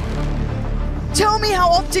Aspas. Tell me how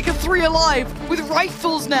OpTic are 3 alive with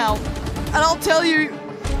rifles now, and I'll tell you,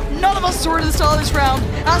 none of us saw it at the start of this round.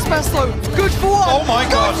 Aspas though, good for 1. Oh my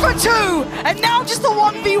God. Good for 2, and now just the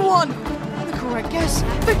 1v1. Correct guess.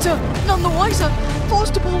 Victor, none the wiser,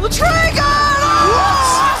 forced to pull the trigger!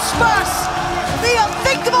 Aspas! The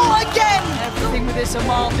unthinkable again! Everything with this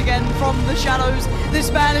alarmed again from the shadows. This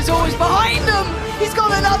man is always behind him! He's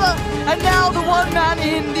got another! And now the one man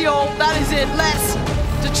in the ult, that is it, Les,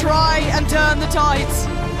 to try and turn the tides.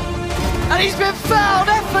 And he's been found,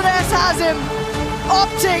 fenis has him!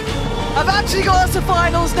 OpTic have actually got us to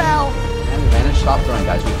finals now! Man advantage, stop throwing,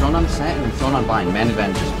 guys. We've thrown on Scent and we've thrown on Bind. Man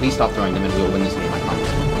advantage, just please stop throwing them and we'll win this game, I promise.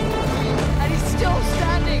 And he's still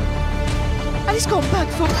standing. And he's gone back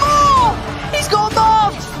for more! He's got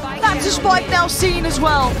more! That's a spike now seen as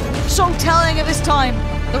well. So telling at this time.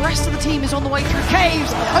 The rest of the team is on the way through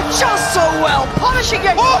caves. And just so well, punishing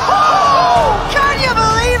it. Oh! Can you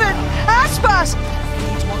believe it? Aspas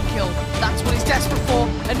needs 1 kill. That's what he's desperate for.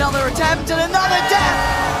 Another attempt and another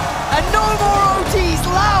death. And no more OTs.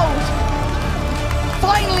 Loud.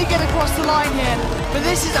 Finally get across the line here, but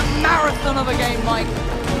this is a marathon of a game, Mike.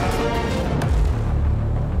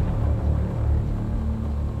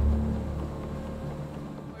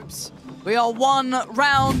 Oops. We are 1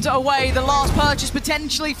 round away, the last purchase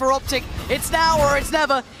potentially for OpTic. It's now or it's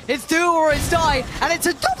never, it's do or it's die, and it's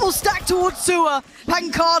a double stack towards Sewer.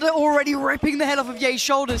 Pancada already ripping the head off of Ye's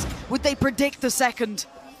shoulders. Would they predict the second?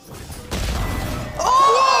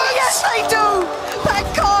 Oh, yes they do!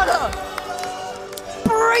 Pancada!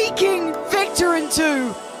 Breaking Victor in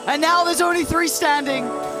 2, and now there's only 3 standing,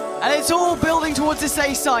 and it's all building towards this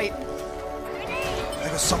A site.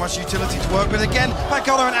 They've got so much utility to work with again.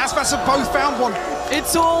 Pancada and Aspas have both found one.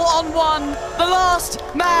 It's all on 1. The last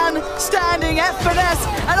man standing fenis,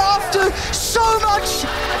 and after so much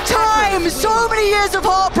time, so many years of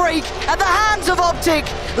heartbreak at the hands of OpTic,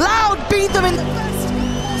 Loud beat them in the best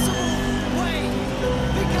possible way,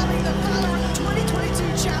 becoming the Valorant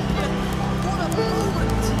 2022 champion. What a moment!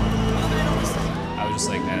 just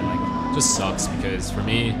like, man, like, just sucks, because for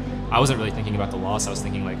me, I wasn't really thinking about the loss. I was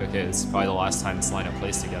thinking like, okay, this is probably the last time this lineup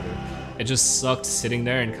plays together. It just sucked sitting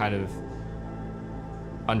there and kind of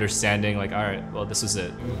understanding like, all right, well, this is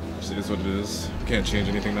it. It is what it is. We can't change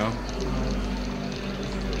anything now.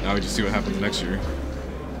 Now we just see what happens next year.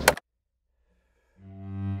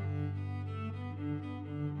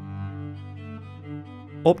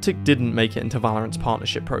 OpTic didn't make it into Valorant's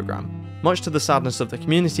partnership program. Much to the sadness of the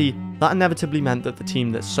community, that inevitably meant that the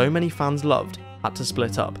team that so many fans loved had to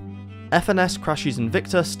split up. FNS, Crashies and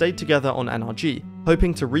Victor stayed together on NRG,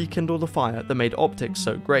 hoping to rekindle the fire that made OpTic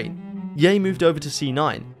so great. Ye moved over to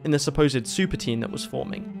C9 in the supposed super team that was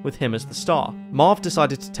forming, with him as the star. Marv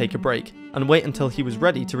decided to take a break and wait until he was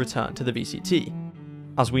ready to return to the VCT.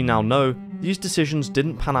 As we now know, these decisions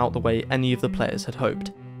didn't pan out the way any of the players had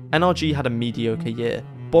hoped. NRG had a mediocre year,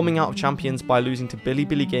 bombing out of champions by losing to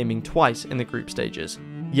Bilibili Gaming twice in the group stages.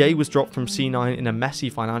 Ye was dropped from C9 in a messy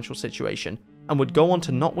financial situation, and would go on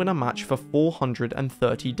to not win a match for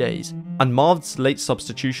 430 days. And Marv's late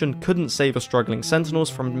substitution couldn't save a struggling Sentinels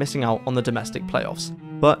from missing out on the domestic playoffs.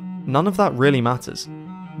 But none of that really matters.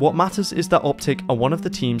 What matters is that OpTic are one of the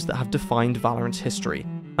teams that have defined Valorant's history,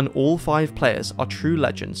 and all 5 players are true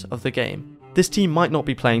legends of the game. This team might not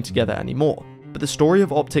be playing together anymore, but the story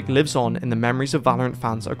of OpTic lives on in the memories of Valorant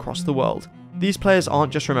fans across the world. These players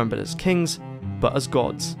aren't just remembered as kings, but as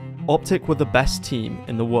gods. OpTic were the best team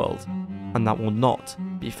in the world, and that will not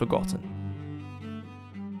be forgotten.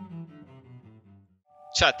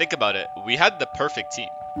 Chat, think about it. We had the perfect team.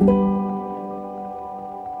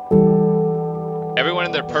 Everyone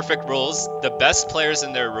in their perfect roles, the best players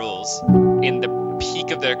in their roles, in the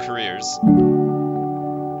peak of their careers.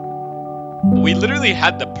 We literally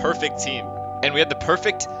had the perfect team. And we had the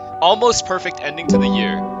perfect, almost perfect ending to the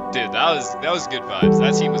year. Dude, that was good vibes.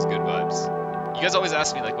 That team was good vibes. You guys always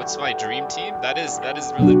ask me like, what's my dream team? That is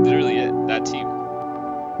really literally it. That team.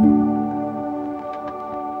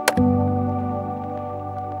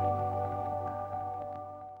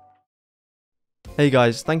 Hey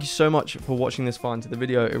guys, thank you so much for watching this far into the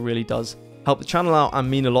video. It really does help the channel out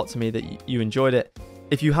and mean a lot to me that you enjoyed it.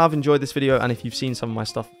 If you have enjoyed this video and if you've seen some of my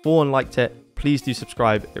stuff before and liked it, please do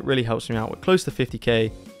subscribe. It really helps me out. We're close to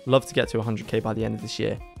 50k. Love to get to 100k by the end of this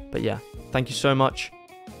year. But yeah, thank you so much.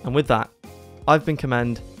 And with that, I've been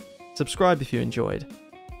Commend. Subscribe if you enjoyed.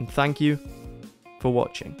 And thank you for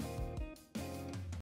watching.